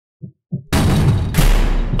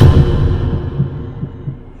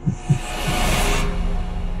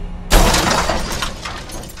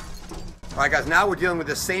All right, guys, now we're dealing with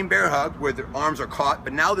the same bear hug where the arms are caught,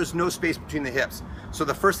 but now there's no space between the hips. So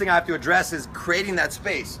the first thing I have to address is creating that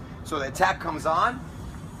space. So the attack comes on,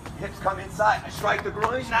 hips come inside, I strike the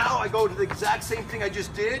groin. Now I go to the exact same thing I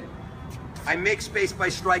just did. I make space by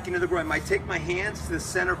striking to the groin. I take my hands to the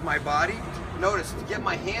center of my body. Notice, to get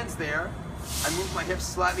my hands there, I move my hips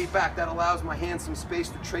slightly back. That allows my hands some space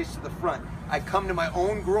to trace to the front. I come to my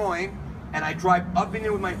own groin, and I drive up in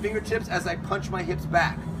there with my fingertips as I punch my hips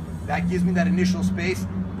back. That gives me that initial space,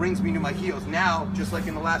 brings me to my heels. Now, just like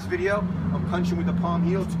in the last video, I'm punching with the palm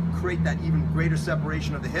heel to create that even greater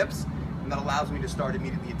separation of the hips, and that allows me to start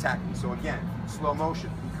immediately attacking. So again, slow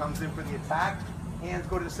motion. He comes in for the attack, hands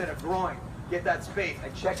go to the center, groin, get that space. I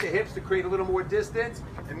check the hips to create a little more distance,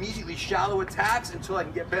 immediately shallow attacks until I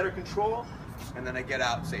can get better control, and then I get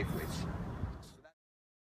out safely.